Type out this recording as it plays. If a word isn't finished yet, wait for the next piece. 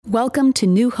Welcome to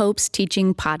New Hope's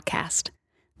Teaching Podcast.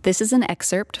 This is an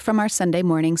excerpt from our Sunday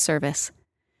morning service.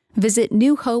 Visit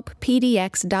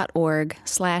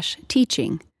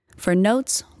newhopepdx.org/teaching for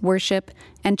notes, worship,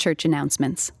 and church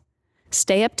announcements.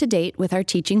 Stay up to date with our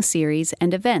teaching series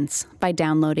and events by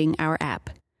downloading our app.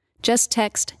 Just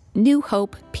text New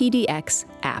Hope PDX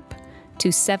app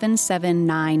to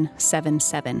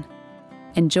 77977.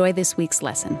 Enjoy this week's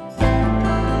lesson.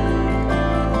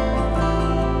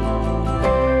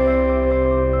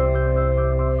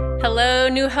 Hello,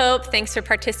 New Hope. Thanks for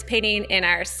participating in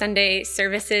our Sunday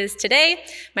services today.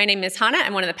 My name is Hannah.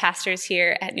 I'm one of the pastors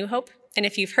here at New Hope. And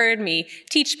if you've heard me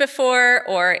teach before,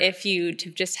 or if you've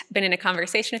just been in a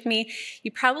conversation with me,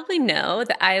 you probably know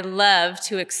that I love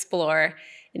to explore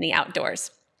in the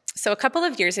outdoors. So a couple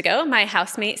of years ago, my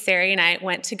housemate Sari and I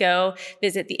went to go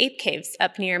visit the Ape Caves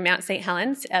up near Mount St.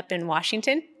 Helens up in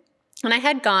Washington. And I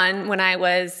had gone when I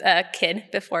was a kid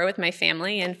before with my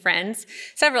family and friends,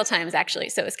 several times actually,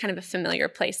 so it was kind of a familiar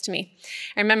place to me.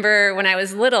 I remember when I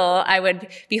was little, I would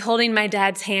be holding my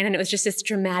dad's hand, and it was just this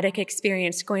dramatic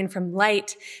experience going from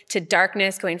light to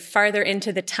darkness, going farther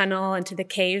into the tunnel, into the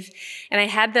cave. And I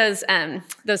had those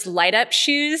light up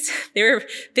shoes. They were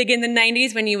big in the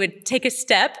 90s. When you would take a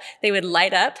step, they would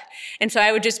light up. And so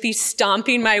I would just be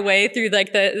stomping my way through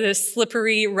like the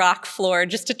slippery rock floor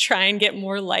just to try and get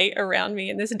more light around me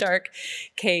in this dark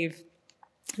cave.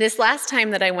 This last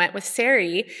time that I went with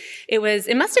Sari, it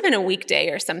must have been a weekday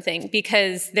or something,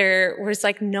 because there was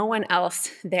like no one else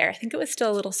there. I think it was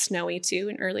still a little snowy too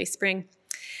in early spring.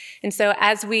 And so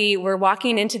as we were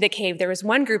walking into the cave, there was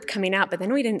one group coming out, but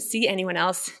then we didn't see anyone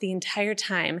else the entire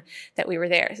time that we were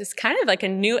there. It's kind of like a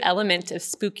new element of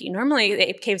spooky. Normally, the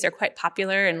Ape Caves are quite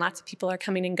popular and lots of people are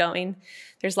coming and going.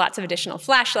 There's lots of additional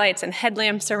flashlights and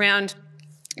headlamps around.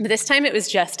 But this time it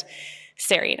was just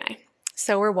Sari and I.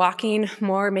 So we're walking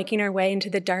more, making our way into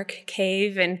the dark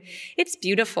cave, and it's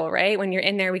beautiful, right? When you're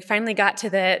in there, we finally got to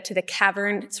the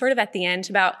cavern, sort of at the end,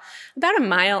 about a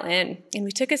mile in, and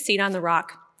we took a seat on the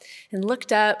rock and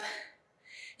looked up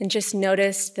and just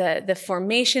noticed the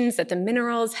formations that the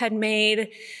minerals had made,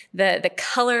 the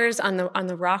colors on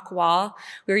the rock wall.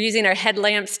 We were using our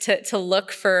headlamps to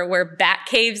look for where bat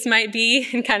caves might be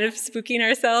and kind of spooking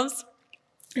ourselves.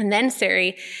 And then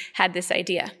Sari had this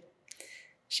idea.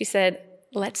 She said,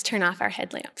 "Let's turn off our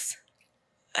headlamps."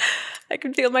 I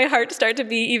could feel my heart start to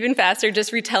beat even faster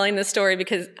just retelling the story,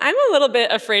 because I'm a little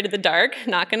bit afraid of the dark,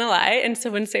 not gonna lie. And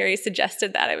so when Sari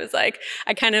suggested that, I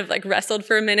kind of wrestled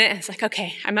for a minute, and it's like,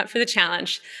 okay, I'm up for the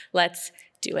challenge. Let's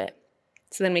do it.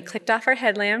 So then we clicked off our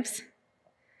headlamps,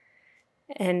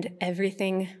 and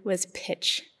everything was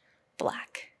pitch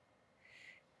black.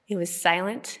 It was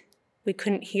silent. We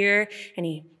couldn't hear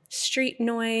any street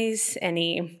noise,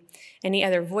 any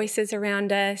other voices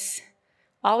around us.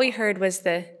 All we heard was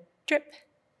the drip,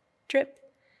 drip,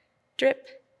 drip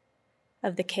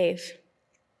of the cave.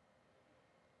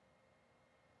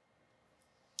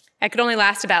 I could only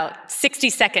last about 60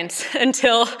 seconds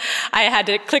until I had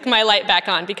to click my light back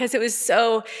on, because it was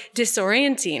so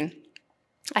disorienting.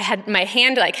 I had my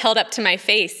hand held up to my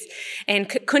face and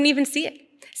couldn't even see it.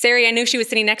 Sari, I knew she was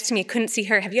sitting next to me, couldn't see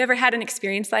her. Have you ever had an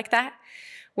experience like that,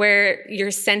 where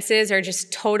your senses are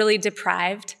just totally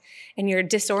deprived and you're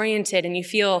disoriented and you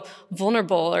feel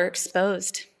vulnerable or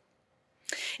exposed?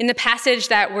 In the passage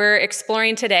that we're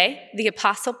exploring today, the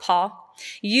Apostle Paul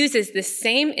uses the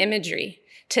same imagery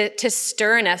to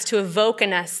stir in us, to evoke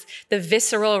in us the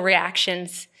visceral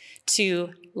reactions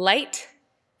to light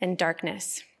and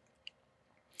darkness.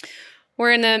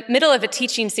 We're in the middle of a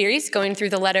teaching series going through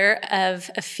the letter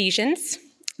of Ephesians.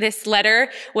 This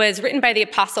letter was written by the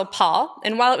Apostle Paul,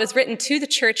 and while it was written to the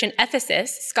church in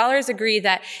Ephesus, scholars agree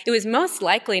that it was most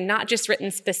likely not just written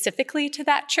specifically to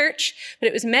that church, but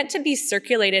it was meant to be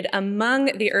circulated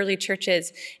among the early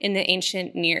churches in the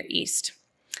ancient Near East.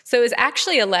 So it was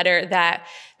actually a letter that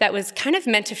was kind of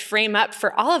meant to frame up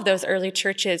for all of those early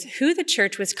churches who the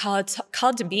church was called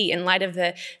to be in light of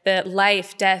the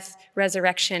life, death,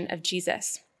 resurrection of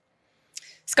Jesus.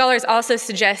 Scholars also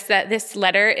suggest that this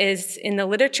letter is in the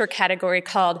literature category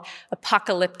called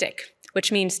apocalyptic,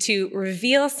 which means to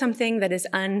reveal something that is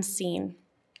unseen.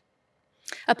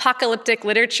 Apocalyptic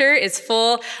literature is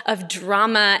full of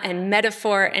drama and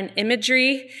metaphor and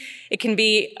imagery. It can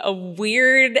be a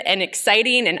weird and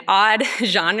exciting and odd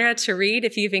genre to read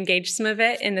if you've engaged some of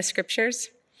it in the scriptures.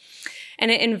 And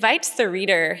it invites the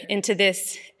reader into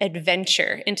this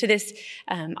adventure, into this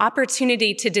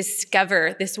opportunity to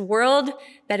discover this world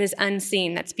that is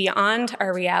unseen, that's beyond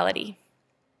our reality.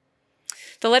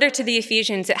 The letter to the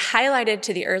Ephesians, it highlighted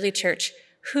to the early church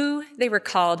who they were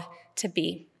called to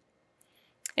be.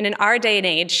 And in our day and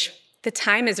age, The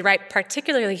time is ripe,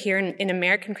 particularly here in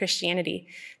American Christianity.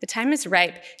 The time is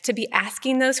ripe to be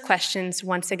asking those questions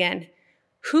once again.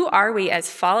 Who are we as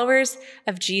followers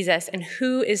of Jesus, and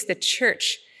who is the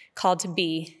church called to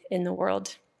be in the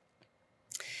world?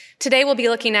 Today we'll be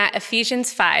looking at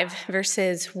Ephesians 5,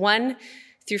 verses 1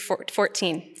 through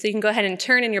 14. So you can go ahead and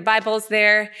turn in your Bibles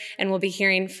there, and we'll be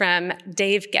hearing from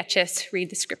Dave Getchis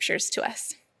read the scriptures to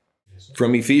us.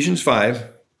 From Ephesians 5,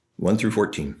 1 through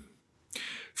 14.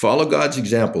 Follow God's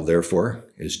example, therefore,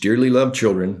 as dearly loved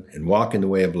children, and walk in the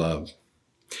way of love,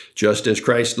 just as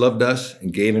Christ loved us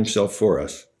and gave himself for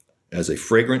us as a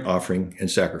fragrant offering and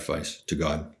sacrifice to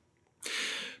God.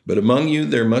 But among you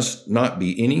there must not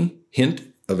be any hint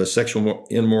of a sexual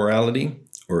immorality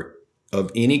or of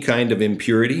any kind of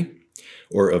impurity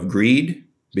or of greed,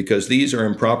 because these are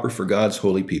improper for God's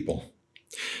holy people.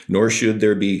 Nor should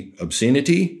there be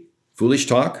obscenity, foolish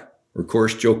talk, or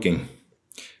coarse joking,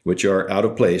 which are out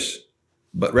of place,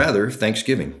 but rather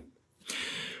thanksgiving.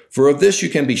 For of this you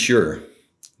can be sure,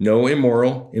 no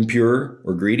immoral, impure,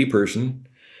 or greedy person,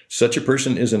 such a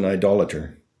person is an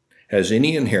idolater, has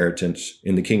any inheritance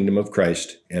in the kingdom of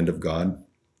Christ and of God.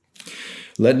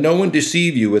 Let no one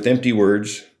deceive you with empty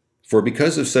words, for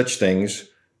because of such things,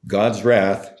 God's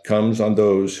wrath comes on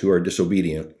those who are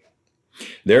disobedient.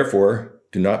 Therefore,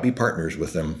 do not be partners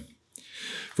with them.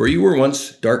 For you were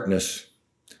once darkness,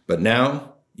 but now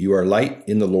you are light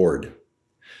in the Lord.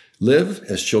 Live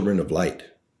as children of light,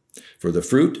 for the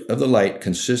fruit of the light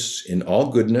consists in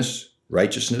all goodness,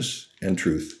 righteousness, and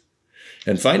truth.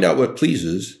 And find out what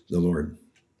pleases the Lord.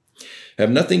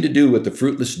 Have nothing to do with the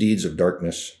fruitless deeds of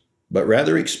darkness, but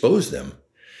rather expose them.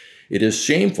 It is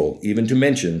shameful even to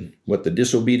mention what the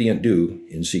disobedient do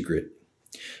in secret.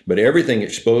 But everything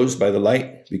exposed by the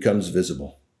light becomes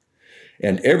visible,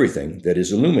 and everything that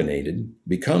is illuminated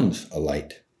becomes a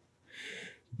light.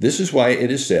 This is why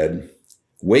it is said,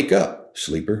 "Wake up,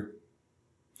 sleeper.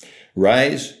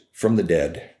 Rise from the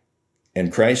dead,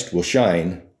 and Christ will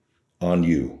shine on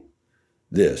you."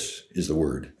 This is the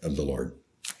word of the Lord.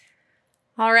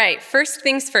 All right, first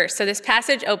things first. So this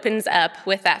passage opens up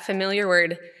with that familiar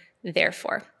word,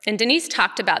 therefore. And Denise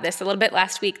talked about this a little bit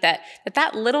last week, that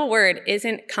little word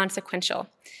isn't consequential.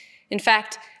 In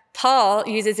fact, Paul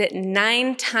uses it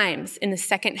 9 times in the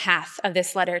second half of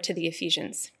this letter to the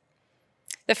Ephesians.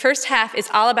 The first half is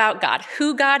all about God,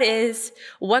 who God is,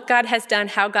 what God has done,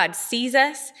 how God sees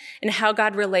us, and how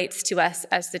God relates to us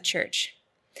as the church.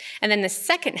 And then the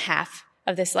second half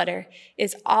of this letter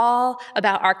is all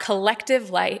about our collective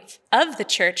life of the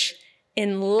church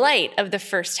in light of the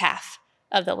first half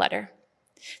of the letter.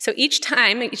 So each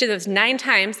of those 9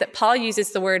 times that Paul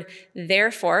uses the word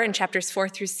therefore in chapters 4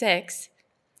 through 6,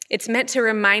 it's meant to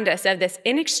remind us of this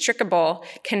inextricable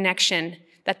connection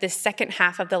that this second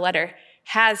half of the letter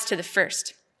has to the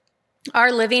first.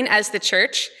 Our living as the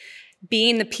church,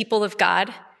 being the people of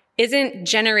God, isn't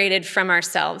generated from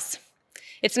ourselves.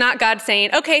 It's not God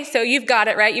saying, okay, so you've got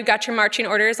it, right? You've got your marching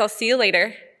orders. I'll see you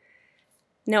later.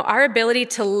 No, our ability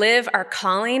to live our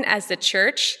calling as the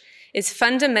church is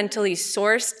fundamentally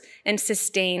sourced and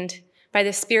sustained by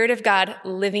the Spirit of God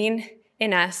living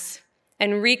in us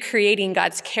and recreating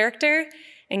God's character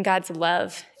and God's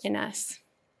love in us.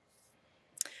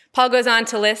 Paul goes on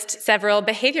to list several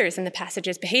behaviors in the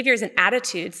passages, behaviors and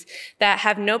attitudes that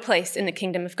have no place in the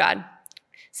kingdom of God.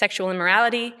 Sexual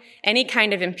immorality, any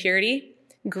kind of impurity,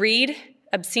 greed,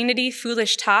 obscenity,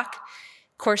 foolish talk,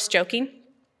 coarse joking.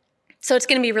 So it's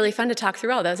going to be really fun to talk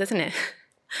through all those, isn't it?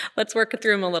 Let's work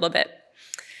through them a little bit.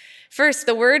 First,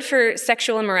 the word for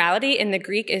sexual immorality in the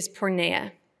Greek is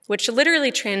porneia, which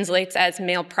literally translates as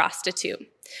male prostitute.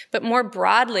 But more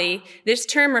broadly, this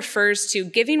term refers to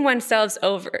giving oneself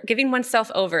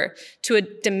over to a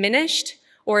diminished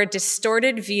or a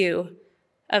distorted view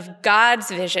of God's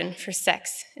vision for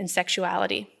sex and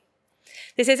sexuality.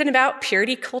 This isn't about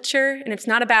purity culture, and it's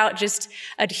not about just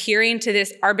adhering to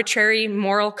this arbitrary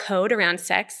moral code around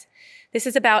sex. This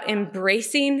is about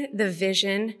embracing the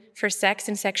vision for sex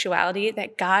and sexuality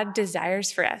that God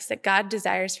desires for us, that God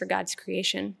desires for God's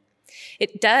creation.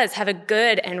 It does have a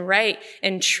good and right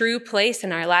and true place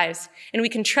in our lives, and we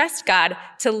can trust God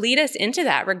to lead us into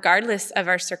that regardless of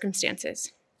our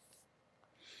circumstances.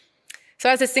 So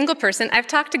as a single person, I've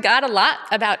talked to God a lot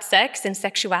about sex and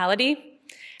sexuality.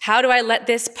 How do I let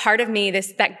this part of me,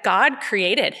 that God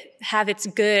created, have its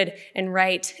good and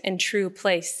right and true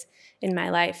place in my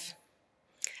life?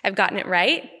 I've gotten it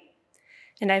right,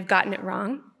 and I've gotten it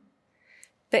wrong.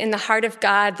 But in the heart of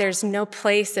God, there's no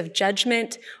place of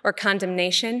judgment or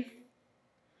condemnation.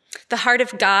 The heart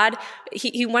of God,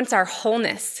 he wants our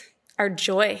wholeness, our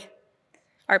joy,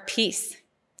 our peace.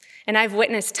 And I've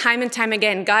witnessed time and time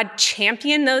again, God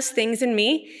champion those things in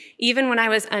me, even when I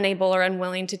was unable or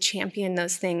unwilling to champion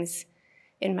those things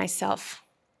in myself.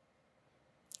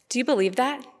 Do you believe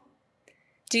that?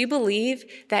 Do you believe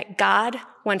that God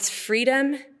wants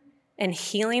freedom and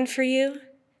healing for you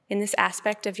in this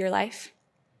aspect of your life?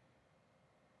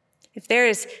 If there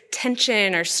is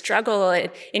tension or struggle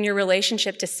in your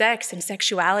relationship to sex and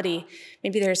sexuality,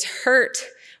 maybe there's hurt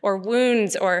or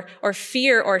wounds or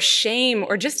fear or shame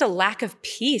or just a lack of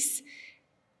peace,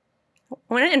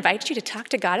 I want to invite you to talk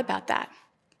to God about that,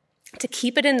 to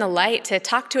keep it in the light, to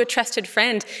talk to a trusted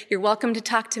friend. You're welcome to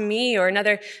talk to me or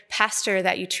another pastor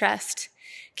that you trust.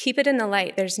 Keep it in the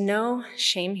light. There's no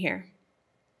shame here.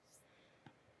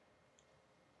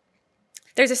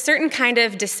 There's a certain kind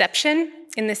of deception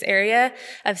in this area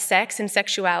of sex and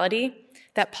sexuality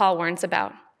that Paul warns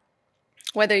about.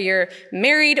 Whether you're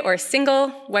married or single,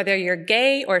 whether you're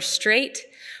gay or straight,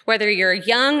 whether you're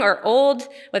young or old,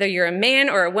 whether you're a man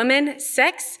or a woman,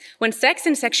 when sex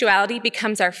and sexuality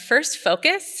becomes our first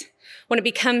focus, when it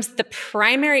becomes the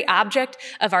primary object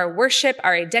of our worship,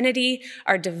 our identity,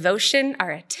 our devotion,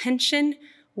 our attention,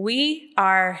 we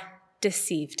are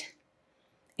deceived.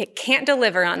 It can't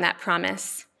deliver on that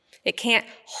promise. It can't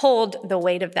hold the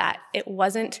weight of that. It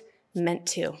wasn't meant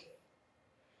to.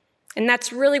 And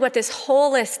that's really what this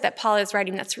whole list that Paul is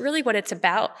writing, that's really what it's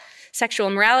about. Sexual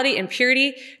immorality,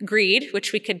 impurity, greed,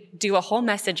 which we could do a whole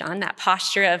message on, that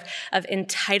posture of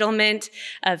entitlement,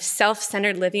 of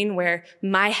self-centered living where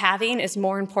my having is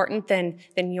more important than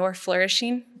your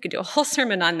flourishing. We could do a whole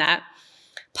sermon on that.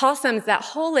 Paul sums that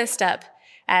whole list up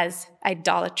as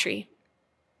idolatry,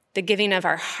 the giving of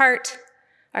our heart,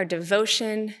 our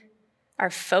devotion, our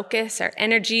focus, our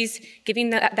energies,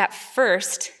 giving that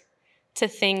first to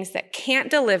things that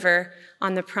can't deliver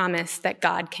on the promise that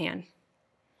God can.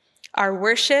 Our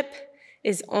worship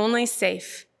is only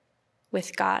safe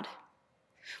with God.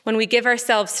 When we give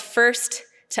ourselves first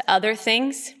to other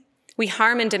things, we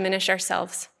harm and diminish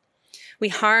ourselves. We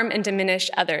harm and diminish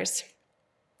others.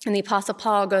 And the Apostle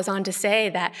Paul goes on to say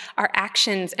that our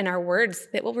actions and our words,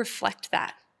 that will reflect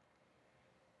that.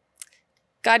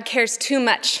 God cares too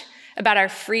much about our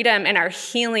freedom and our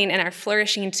healing and our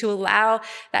flourishing to allow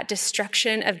that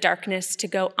destruction of darkness to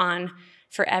go on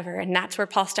forever. And that's where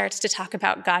Paul starts to talk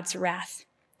about God's wrath.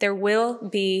 There will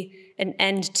be an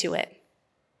end to it.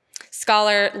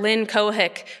 Scholar Lynn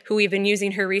Cohick, who we've been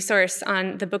using her resource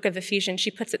on the book of Ephesians, she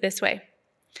puts it this way: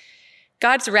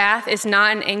 God's wrath is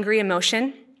not an angry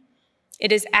emotion.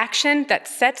 It is action that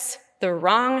sets the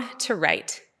wrong to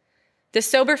right. The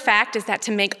sober fact is that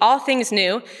to make all things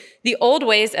new, the old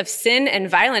ways of sin and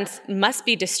violence must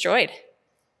be destroyed.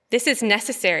 This is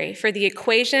necessary for the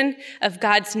equation of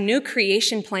God's new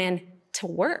creation plan to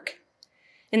work.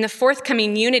 In the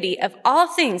forthcoming unity of all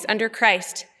things under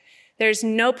Christ, there's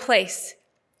no place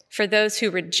for those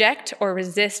who reject or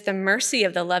resist the mercy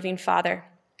of the loving Father.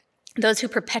 Those who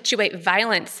perpetuate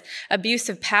violence, abuse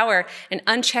of power, and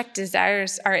unchecked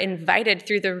desires are invited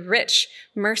through the rich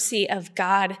mercy of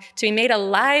God to be made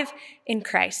alive in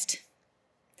Christ.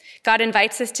 God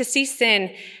invites us to see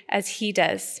sin as he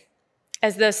does,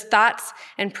 as those thoughts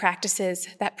and practices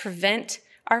that prevent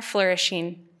our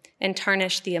flourishing and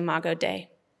tarnish the Imago Dei.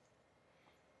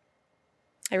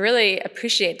 I really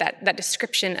appreciate that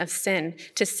description of sin.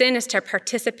 To sin is to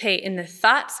participate in the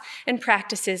thoughts and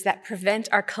practices that prevent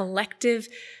our collective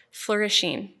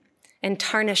flourishing and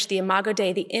tarnish the Imago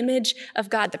Dei, the image of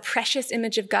God, the precious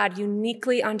image of God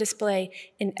uniquely on display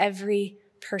in every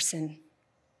person.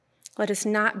 Let us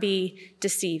not be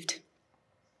deceived.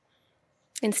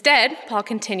 Instead, Paul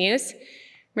continues,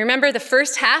 remember the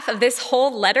first half of this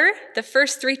whole letter, the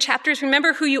first 3 chapters.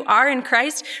 Remember who you are in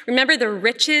Christ. Remember the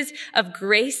riches of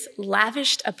grace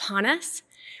lavished upon us.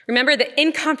 Remember the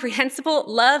incomprehensible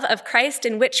love of Christ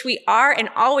in which we are and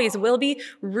always will be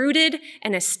rooted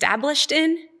and established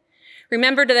in.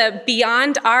 Remember the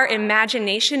beyond our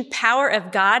imagination power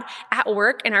of God at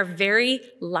work in our very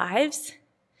lives.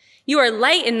 You are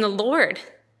light in the Lord,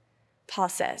 Paul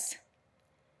says.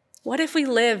 What if we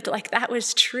lived like that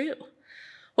was true?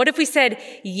 What if we said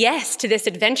yes to this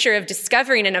adventure of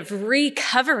discovering and of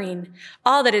recovering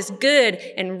all that is good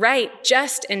and right,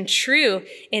 just and true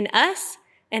in us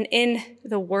and in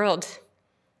the world?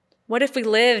 What if we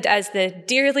lived as the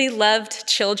dearly loved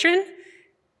children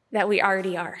that we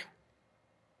already are?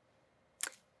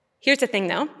 Here's the thing,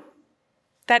 though.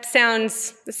 That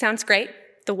sounds great.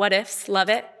 The what ifs, love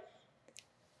it.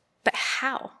 But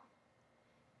how?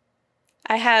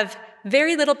 I have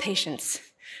very little patience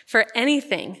for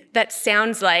anything that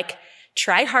sounds like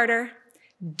try harder,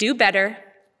 do better,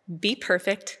 be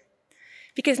perfect.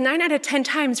 Because 9 out of 10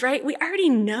 times, right, we already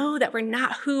know that we're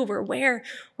not who we're where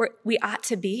we ought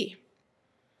to be.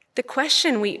 The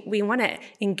question we want to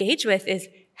engage with is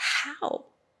how?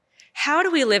 How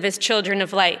do we live as children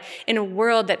of light in a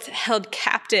world that's held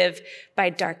captive by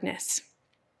darkness?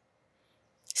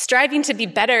 Striving to be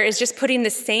better is just putting the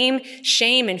same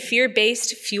shame and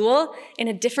fear-based fuel in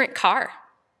a different car.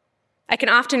 I can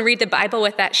often read the Bible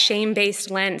with that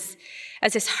shame-based lens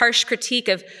as this harsh critique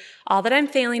of all that I'm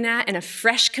failing at and a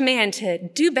fresh command to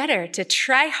do better, to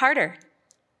try harder.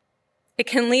 It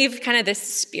can leave kind of this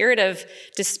spirit of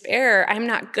despair. I'm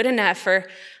not good enough, or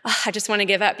I just want to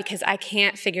give up because I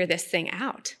can't figure this thing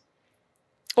out.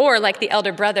 Or like the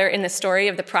elder brother in the story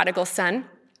of the prodigal son,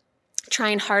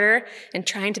 trying harder and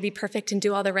trying to be perfect and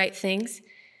do all the right things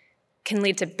can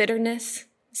lead to bitterness,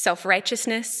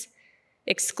 self-righteousness,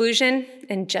 exclusion,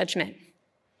 and judgment.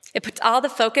 It puts all the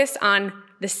focus on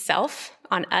the self,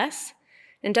 on us,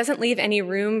 and doesn't leave any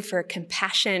room for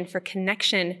compassion, for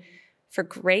connection, for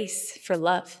grace, for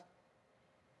love.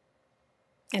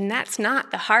 And that's not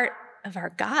the heart of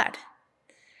our God.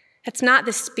 That's not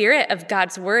the spirit of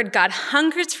God's word. God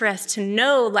hungers for us to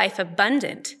know life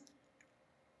abundant.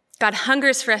 God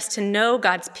hungers for us to know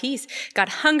God's peace. God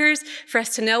hungers for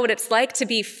us to know what it's like to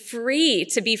be free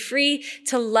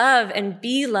to love and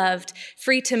be loved,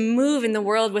 free to move in the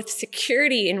world with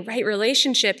security and right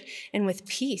relationship and with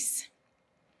peace.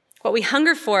 What we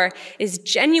hunger for is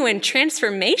genuine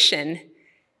transformation,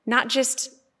 not just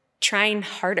trying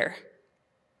harder.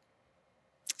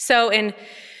 So in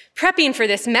prepping for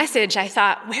this message, I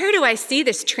thought, where do I see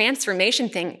this transformation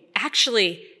thing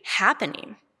actually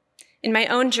happening? In my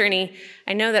own journey,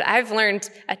 I know that I've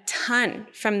learned a ton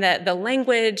from the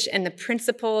language and the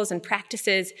principles and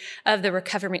practices of the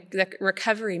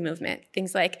recovery movement,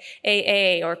 things like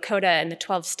AA or CODA and the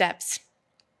 12 steps.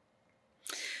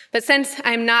 But since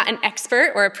I'm not an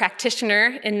expert or a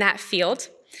practitioner in that field,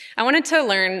 I wanted to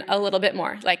learn a little bit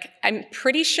more. I'm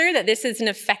pretty sure that this is an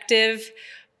effective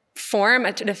form,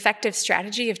 an effective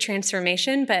strategy of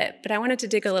transformation, but I wanted to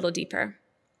dig a little deeper.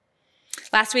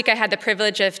 Last week, I had the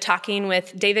privilege of talking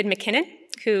with David McKinnon,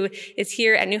 who is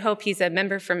here at New Hope. He's a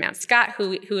member from Mount Scott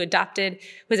who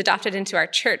was adopted into our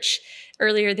church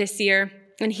earlier this year.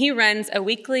 And he runs a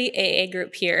weekly AA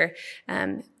group here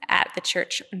at the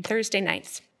church on Thursday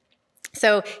nights.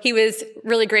 So he was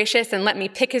really gracious and let me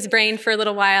pick his brain for a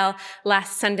little while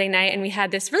last Sunday night. And we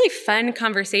had this really fun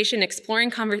conversation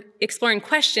exploring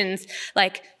questions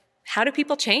like, how do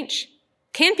people change?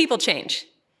 Can people change?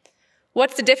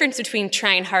 What's the difference between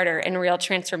trying harder and real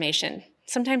transformation?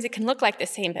 Sometimes it can look like the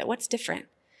same, but what's different?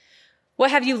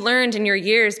 What have you learned in your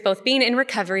years, both being in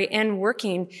recovery and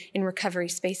working in recovery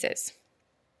spaces?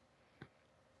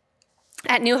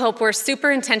 At New Hope, we're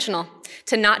super intentional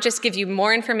to not just give you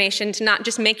more information, to not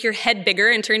just make your head bigger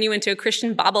and turn you into a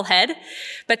Christian bobblehead,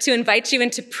 but to invite you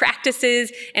into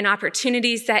practices and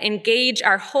opportunities that engage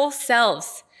our whole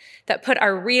selves, that put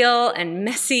our real and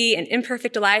messy and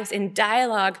imperfect lives in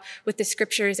dialogue with the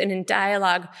scriptures and in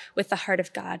dialogue with the heart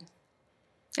of God.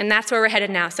 And that's where we're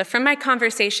headed now. So from my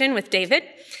conversation with David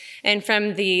and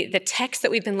from the text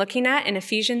that we've been looking at in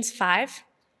Ephesians 5,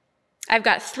 I've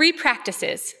got 3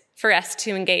 practices for us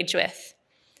to engage with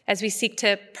as we seek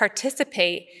to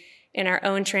participate in our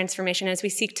own transformation, as we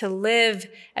seek to live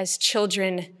as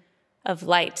children of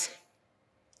light.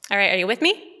 All right, are you with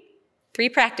me? 3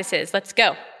 practices. Let's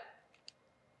go.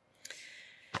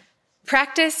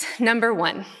 Practice number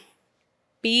 1,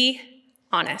 be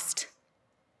honest.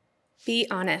 Be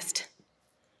honest.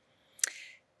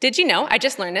 Did you know, I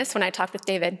just learned this when I talked with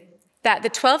David, that the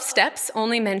 12 steps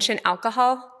only mention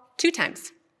alcohol 2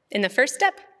 times, in the first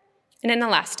step and in the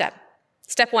last step.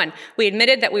 Step 1, we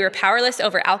admitted that we were powerless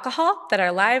over alcohol, that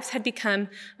our lives had become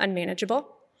unmanageable.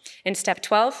 In step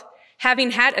 12,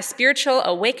 having had a spiritual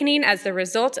awakening as the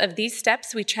result of these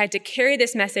steps, we tried to carry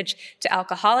this message to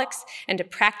alcoholics and to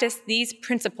practice these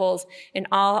principles in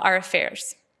all our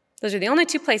affairs. Those are the only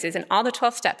 2 places in all the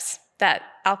 12 steps that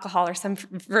alcohol or some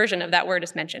version of that word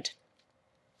is mentioned.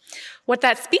 What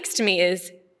that speaks to me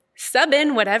is sub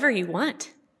in whatever you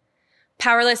want.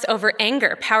 Powerless over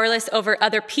anger, powerless over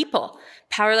other people,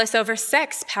 powerless over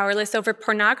sex, powerless over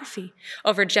pornography,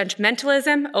 over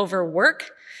judgmentalism, over work,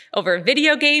 over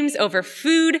video games, over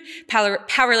food,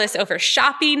 powerless over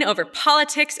shopping, over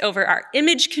politics, over our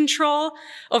image control,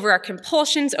 over our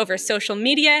compulsions, over social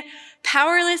media,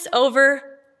 powerless over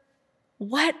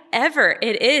whatever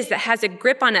it is that has a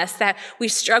grip on us that we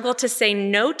struggle to say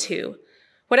no to,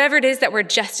 whatever it is that we're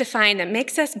justifying that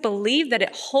makes us believe that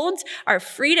it holds our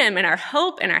freedom and our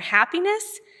hope and our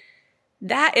happiness,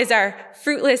 that is our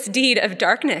fruitless deed of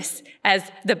darkness, as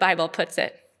the Bible puts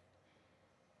it.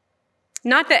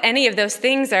 Not that any of those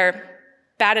things are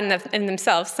bad in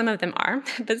themselves. Some of them are,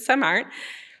 but some aren't.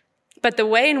 But the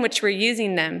way in which we're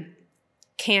using them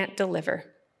can't deliver.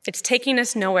 It's taking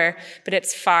us nowhere, but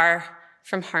it's far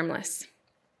from harmless.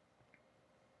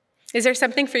 Is there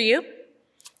something for you?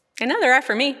 I know there are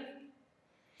for me.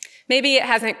 Maybe it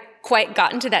hasn't quite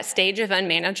gotten to that stage of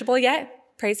unmanageable yet.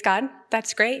 Praise God,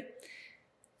 that's great.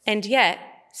 And yet,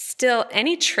 still,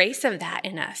 any trace of that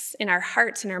in us, in our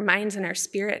hearts, in our minds, in our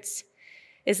spirits,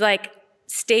 is like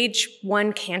stage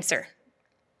 1 cancer.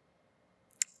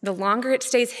 The longer it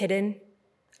stays hidden,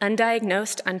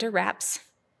 undiagnosed, under wraps,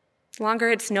 the longer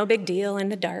it's no big deal in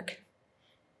the dark,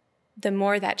 the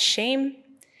more that shame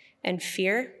and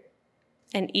fear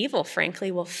and evil,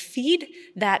 frankly, will feed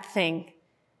that thing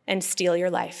and steal your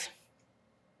life.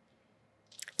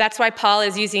 That's why Paul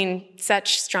is using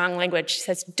such strong language. He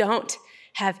says, don't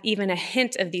have even a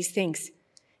hint of these things.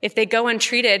 If they go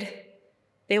untreated,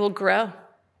 they will grow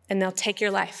and they'll take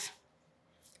your life.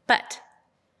 But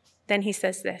then he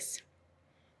says this,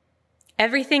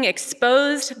 everything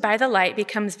exposed by the light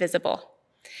becomes visible,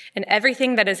 and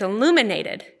everything that is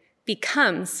illuminated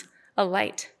becomes a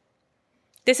light.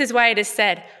 This is why it is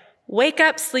said, wake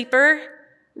up, sleeper,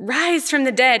 rise from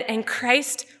the dead, and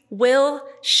Christ will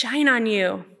shine on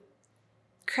you.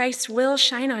 Christ will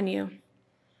shine on you.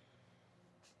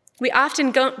 We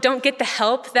often don't get the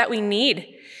help that we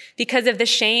need because of the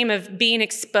shame of being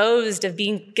exposed, of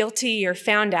being guilty or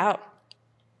found out.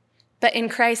 But in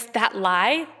Christ, that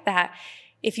lie, that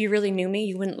if you really knew me,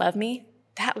 you wouldn't love me,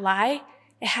 that lie,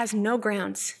 it has no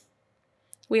grounds.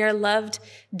 We are loved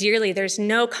dearly. There's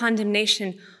no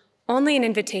condemnation, only an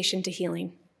invitation to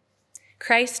healing.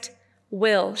 Christ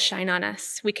will shine on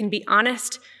us. We can be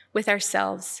honest with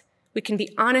ourselves. We can be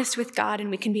honest with God, and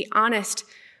we can be honest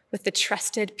with the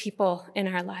trusted people in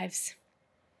our lives.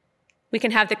 We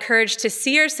can have the courage to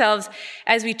see ourselves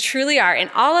as we truly are in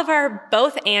all of our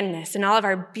both andness, in all of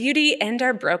our beauty and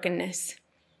our brokenness.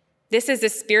 This is a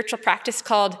spiritual practice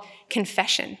called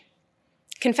confession.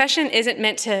 Confession isn't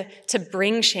meant to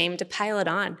bring shame, to pile it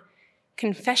on.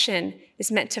 Confession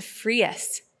is meant to free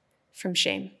us from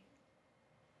shame.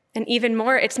 And even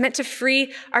more, it's meant to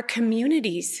free our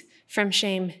communities from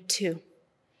shame too.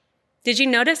 Did you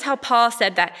notice how Paul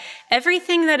said that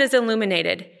everything that is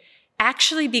illuminated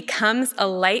actually becomes a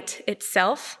light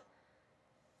itself?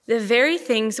 The very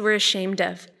things we're ashamed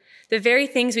of, the very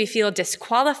things we feel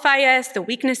disqualify us, the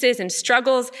weaknesses and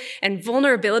struggles and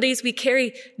vulnerabilities we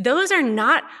carry, those are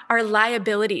not our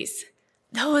liabilities.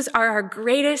 Those are our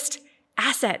greatest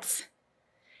assets.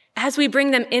 As we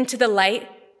bring them into the light,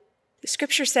 the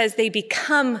scripture says they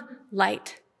become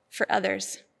light for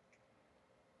others.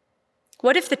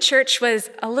 What if the church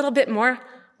was a little bit more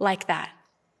like that?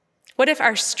 What if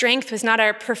our strength was not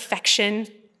our perfection,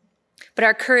 but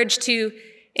our courage to,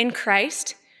 in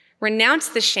Christ, renounce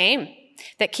the shame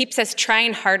that keeps us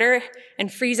trying harder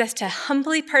and frees us to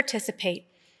humbly participate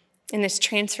in this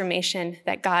transformation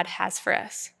that God has for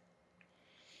us?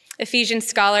 Ephesians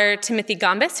scholar Timothy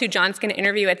Gombis, who John's going to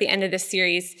interview at the end of this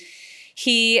series,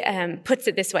 he puts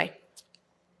it this way.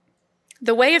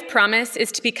 The way of promise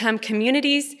is to become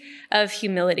communities of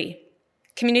humility,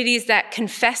 communities that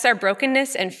confess our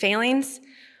brokenness and failings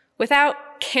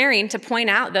without caring to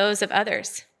point out those of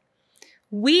others.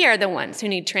 We are the ones who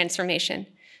need transformation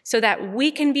so that we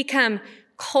can become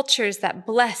cultures that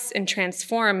bless and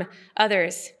transform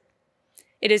others.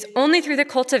 It is only through the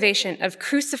cultivation of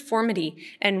cruciformity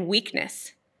and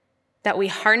weakness that we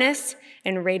harness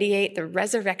and radiate the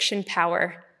resurrection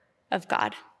power of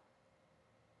God.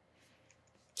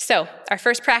 So, our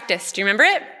first practice, do you remember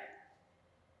it?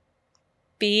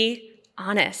 Be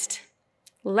honest.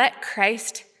 Let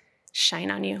Christ shine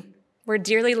on you. We're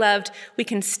dearly loved. We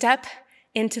can step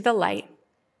into the light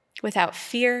without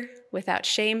fear, without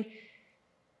shame,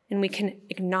 and we can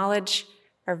acknowledge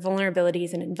our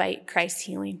vulnerabilities and invite Christ's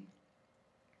healing.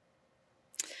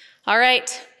 All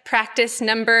right, practice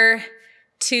number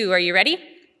 2. Are you ready?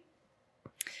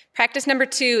 Practice number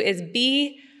 2 is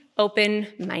be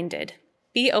open-minded.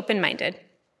 Be open-minded.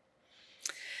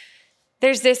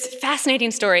 There's this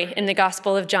fascinating story in the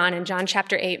Gospel of John, in John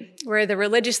chapter 8, where the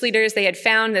religious leaders, they had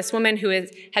found this woman who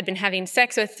had been having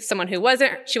sex with someone she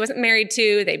wasn't married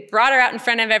to. They brought her out in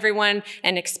front of everyone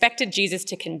and expected Jesus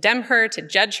to condemn her, to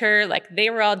judge her like they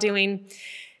were all doing.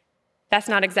 That's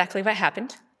not exactly what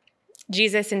happened.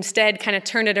 Jesus instead kind of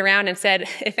turned it around and said,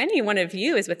 if any one of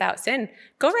you is without sin,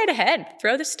 go right ahead,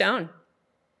 throw the stone.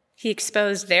 He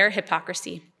exposed their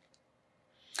hypocrisy.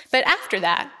 But after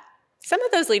that, some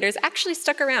of those leaders actually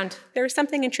stuck around. There was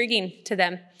something intriguing to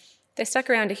them. They stuck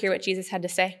around to hear what Jesus had to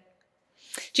say.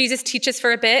 Jesus teaches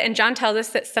for a bit, and John tells us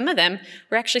that some of them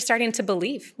were actually starting to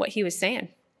believe what he was saying.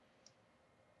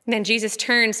 And then Jesus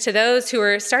turns to those who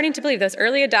are starting to believe, those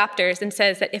early adopters, and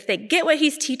says that if they get what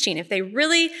he's teaching, if they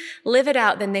really live it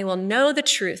out, then they will know the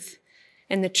truth,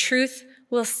 and the truth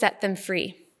will set them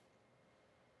free.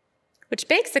 Which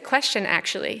begs the question,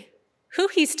 actually, who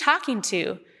he's talking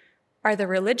to are the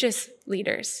religious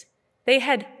leaders. They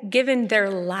had given their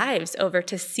lives over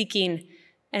to seeking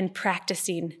and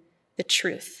practicing the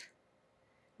truth.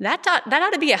 That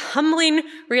ought to be a humbling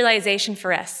realization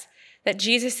for us, that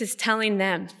Jesus is telling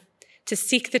them to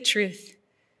seek the truth.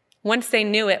 Once they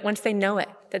knew it, once they know it,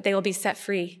 that they will be set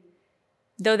free.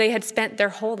 Though they had spent their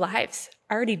whole lives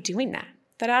already doing that.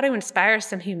 That ought to inspire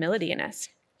some humility in us.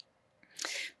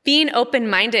 Being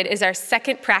open-minded is our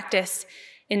second practice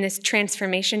in this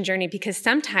transformation journey, because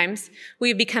sometimes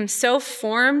we become so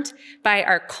formed by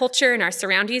our culture and our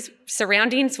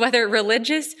surroundings, whether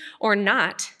religious or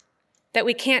not, that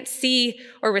we can't see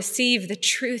or receive the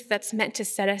truth that's meant to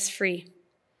set us free.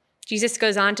 Jesus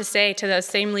goes on to say to those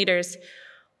same leaders,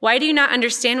 "Why do you not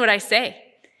understand what I say?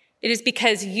 It is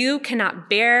because you cannot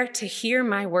bear to hear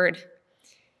my word.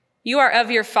 You are of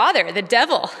your father, the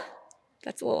devil."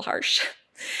 That's a little harsh.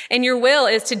 "And your will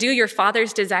is to do your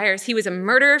father's desires. He was a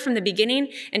murderer from the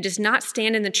beginning and does not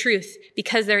stand in the truth,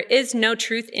 because there is no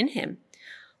truth in him.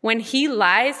 When he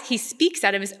lies, he speaks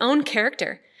out of his own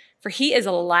character, for he is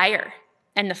a liar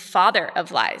and the father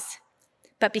of lies.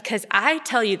 But because I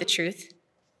tell you the truth,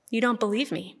 you don't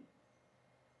believe me."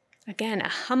 Again, a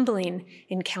humbling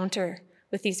encounter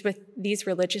with these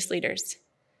religious leaders,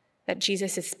 that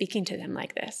Jesus is speaking to them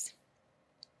like this.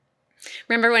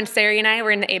 Remember when Sari and I were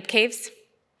in the Ape Caves?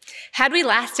 Had we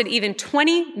lasted even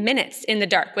 20 minutes in the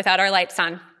dark without our lights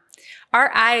on,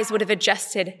 our eyes would have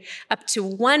adjusted up to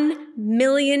 1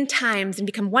 million times and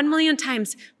become 1 million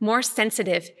times more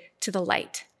sensitive to the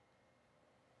light.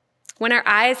 When our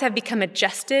eyes have become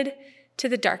adjusted to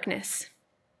the darkness,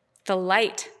 the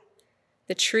light,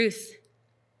 the truth,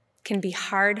 can be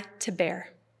hard to bear.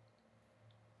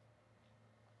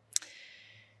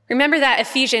 Remember that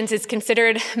Ephesians is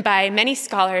considered by many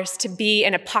scholars to be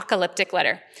an apocalyptic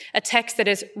letter, a text that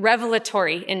is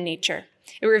revelatory in nature.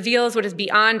 It reveals what is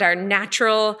beyond our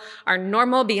natural, our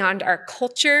normal, beyond our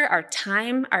culture, our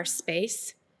time, our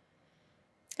space.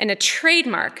 And a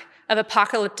trademark of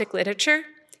apocalyptic literature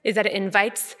is that it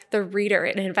invites the reader,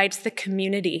 it invites the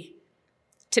community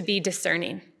to be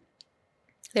discerning.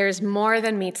 There is more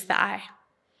than meets the eye.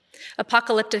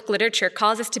 Apocalyptic literature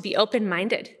calls us to be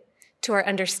open-minded to our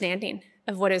understanding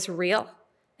of what is real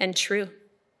and true.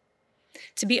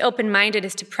 To be open-minded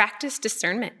is to practice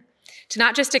discernment, to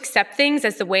not just accept things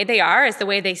as the way they are, as the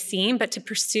way they seem, but to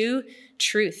pursue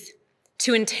truth,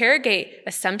 to interrogate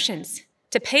assumptions,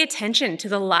 to pay attention to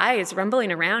the lies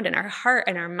rumbling around in our heart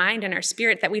and our mind and our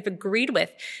spirit that we've agreed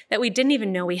with, that we didn't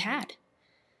even know we had,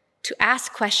 to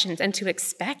ask questions and to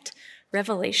expect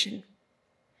revelation.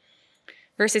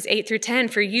 Verses 8 through 10,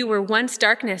 "For you were once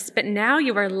darkness, but now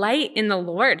you are light in the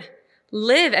Lord.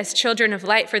 Live as children of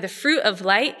light, for the fruit of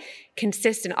light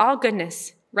consists in all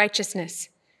goodness, righteousness,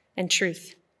 and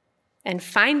truth. And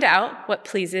find out what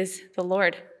pleases the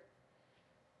Lord."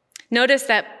 Notice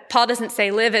that Paul doesn't say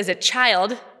live as a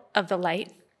child of the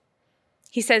light.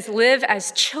 He says live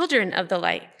as children of the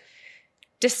light.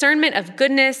 Discernment of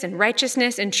goodness and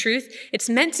righteousness and truth, it's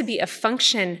meant to be a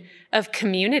function of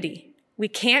community. We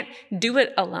can't do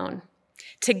it alone.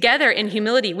 Together in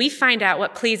humility, we find out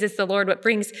what pleases the Lord, what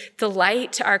brings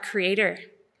delight to our Creator.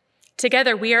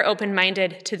 Together, we are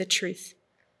open-minded to the truth.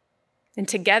 And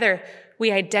together,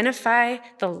 we identify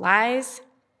the lies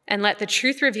and let the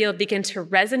truth revealed begin to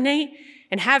resonate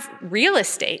and have real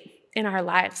estate in our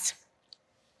lives.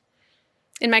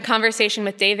 In my conversation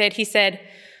with David, he said,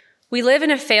 "We live in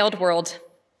a failed world.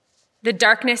 The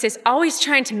darkness is always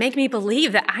trying to make me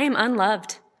believe that I am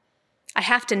unloved. I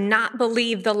have to not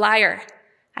believe the liar.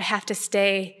 I have to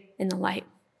stay in the light."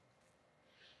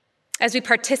 As we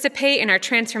participate in our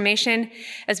transformation,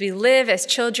 as we live as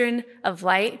children of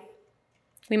light,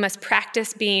 we must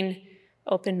practice being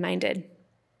open-minded.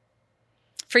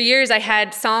 For years, I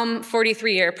had Psalm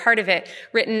 43, or part of it,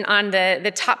 written on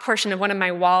the top portion of one of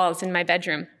my walls in my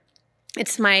bedroom.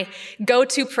 It's my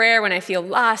go-to prayer when I feel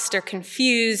lost or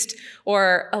confused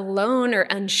or alone or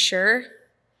unsure,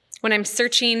 when I'm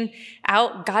searching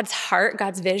out God's heart,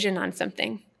 God's vision on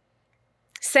something.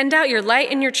 "Send out your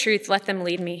light and your truth, let them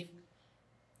lead me.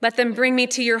 Let them bring me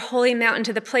to your holy mountain,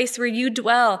 to the place where you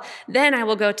dwell. Then I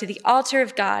will go to the altar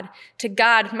of God, to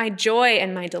God, my joy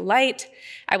and my delight.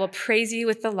 I will praise you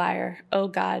with the lyre, O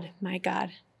God, my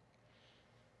God."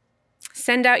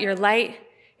 Send out your light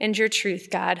and your truth,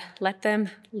 God. Let them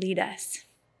lead us.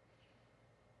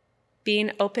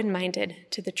 Being open-minded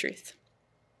to the truth.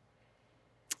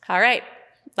 All right,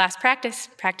 last practice.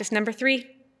 Practice number 3.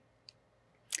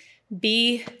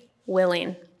 Be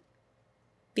willing.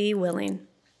 Be willing.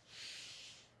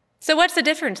 So what's the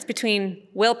difference between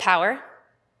willpower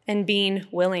and being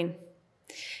willing?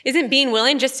 Isn't being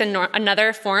willing just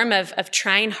another form of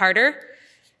trying harder?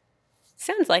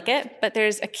 Sounds like it, but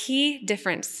there's a key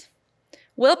difference.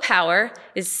 Willpower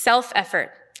is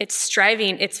self-effort. It's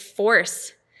striving, it's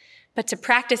force. But to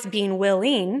practice being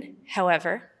willing,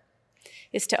 however,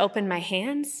 is to open my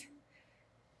hands,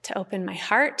 to open my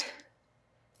heart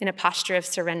in a posture of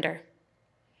surrender.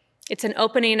 It's an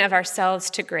opening of ourselves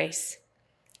to grace.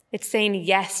 It's saying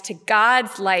yes to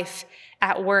God's life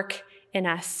at work in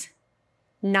us,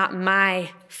 not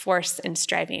my force and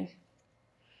striving.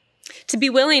 To be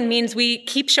willing means we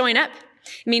keep showing up.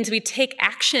 It means we take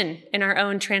action in our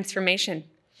own transformation.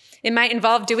 It might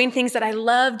involve doing things that I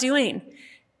love doing,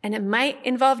 and it might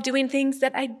involve doing things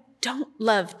that I don't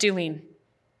love doing.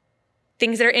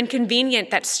 Things that are inconvenient,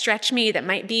 that stretch me, that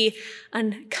might be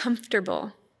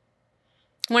uncomfortable.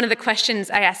 One of the questions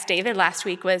I asked David last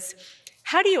week was,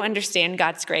 how do you understand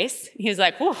God's grace? He was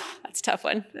like, whew, that's a tough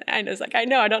one. I was like, I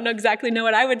don't exactly know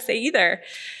what I would say either.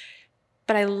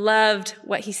 But I loved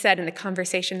what he said in the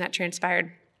conversation that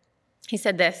transpired. He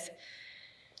said this,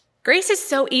 grace is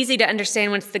so easy to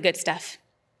understand when it's the good stuff.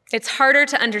 It's harder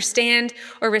to understand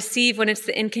or receive when it's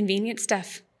the inconvenient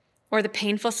stuff, or the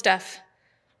painful stuff,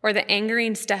 or the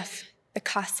angering stuff, the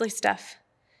costly stuff.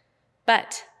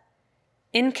 But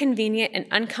inconvenient and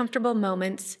uncomfortable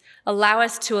moments allow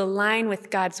us to align with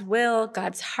God's will,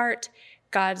 God's heart,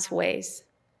 God's ways.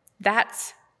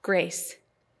 That's grace.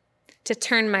 To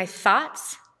turn my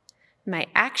thoughts, my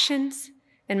actions,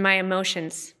 and my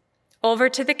emotions over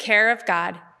to the care of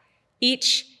God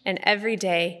each and every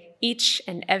day, each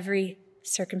and every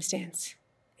circumstance.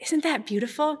 Isn't that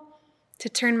beautiful? To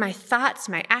turn my thoughts,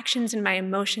 my actions, and my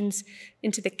emotions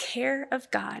into the care of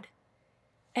God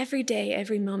every day,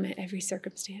 every moment, every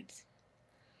circumstance.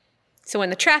 So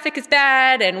when the traffic is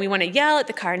bad and we want to yell at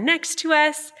the car next to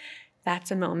us,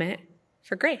 that's a moment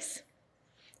for grace.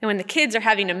 And when the kids are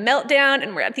having a meltdown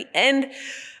and we're at the end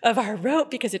of our rope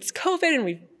because it's COVID and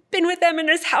we've been with them in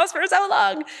this house for so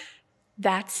long,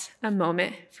 that's a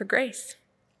moment for grace.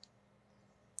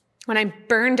 When I'm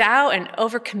burned out and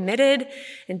overcommitted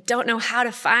and don't know how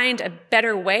to find a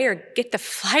better way or get the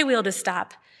flywheel to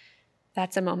stop,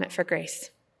 that's a moment for grace.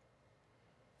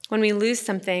 When we lose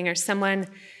something or someone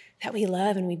that we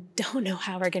love and we don't know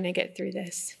how we're going to get through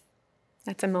this,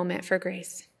 that's a moment for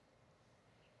grace.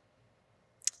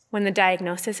 When the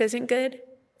diagnosis isn't good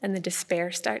and the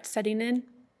despair starts setting in,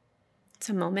 it's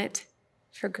a moment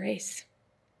for grace.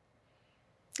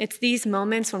 It's these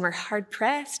moments when we're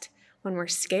hard-pressed, when we're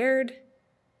scared,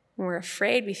 when we're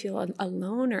afraid, we feel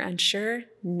alone or unsure,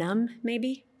 numb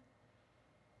maybe.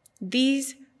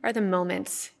 These are the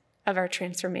moments of our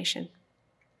transformation.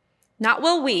 Not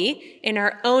will we, in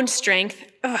our own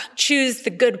strength, choose the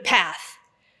good path,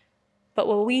 but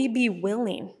will we be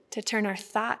willing to turn our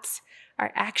thoughts,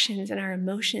 our actions, and our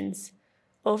emotions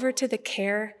over to the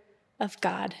care of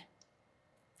God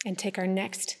and take our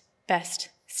next best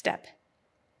step.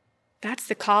 That's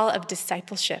the call of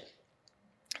discipleship.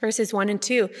 Verses 1 and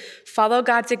 2, follow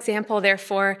God's example,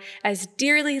 therefore, as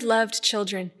dearly loved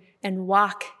children, and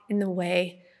walk in the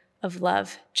way of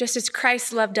love, just as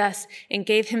Christ loved us and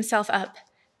gave himself up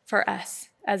for us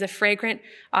as a fragrant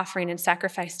offering and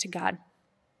sacrifice to God.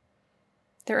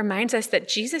 That reminds us that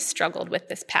Jesus struggled with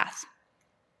this path.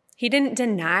 He didn't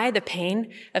deny the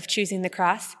pain of choosing the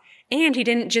cross, and he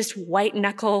didn't just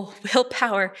white-knuckle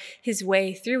willpower his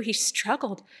way through. He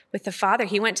struggled with the Father.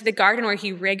 He went to the garden where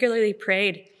he regularly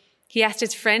prayed. He asked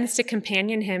his friends to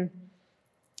companion him,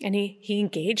 and he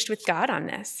engaged with God on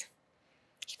this.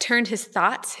 He turned his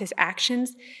thoughts, his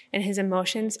actions, and his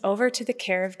emotions over to the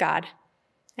care of God,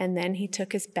 and then he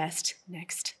took his best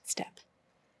next step.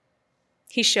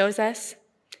 He showed us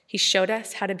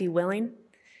how to be willing,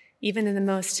 even in the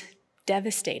most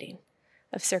devastating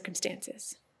of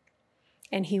circumstances.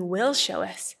 And he will show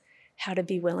us how to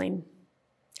be willing,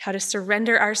 how to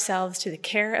surrender ourselves to the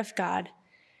care of God,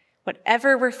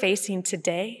 whatever we're facing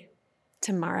today,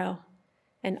 tomorrow,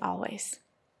 and always.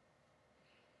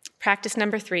 Practice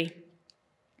number 3,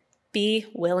 be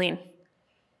willing.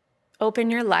 Open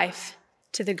your life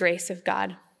to the grace of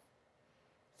God.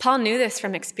 Paul knew this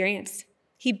from experience.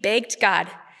 He begged God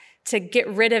to get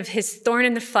rid of his thorn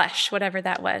in the flesh, whatever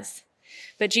that was.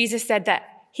 But Jesus said that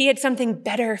he had something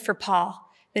better for Paul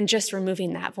than just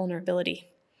removing that vulnerability.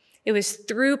 It was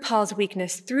through Paul's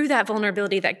weakness, through that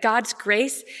vulnerability, that God's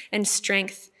grace and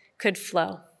strength could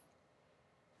flow.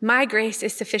 My grace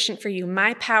is sufficient for you.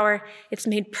 My power, it's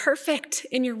made perfect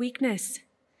in your weakness.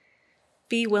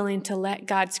 Be willing to let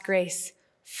God's grace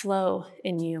flow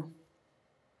in you.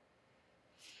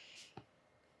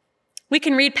 We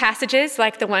can read passages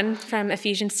like the one from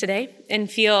Ephesians today and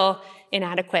feel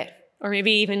inadequate or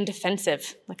maybe even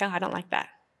defensive, like, oh, I don't like that.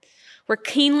 We're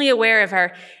keenly aware of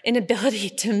our inability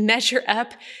to measure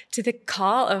up to the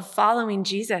call of following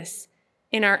Jesus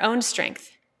in our own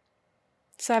strength.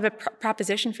 So I have a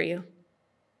proposition for you.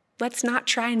 Let's not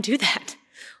try and do that.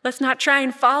 Let's not try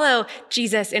and follow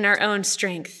Jesus in our own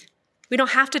strength. We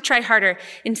don't have to try harder.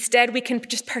 Instead, we can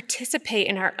just participate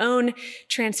in our own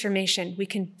transformation. We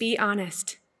can be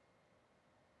honest.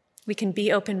 We can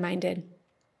be open-minded.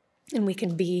 And we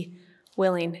can be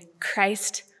willing.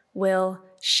 Christ will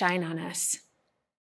shine on us.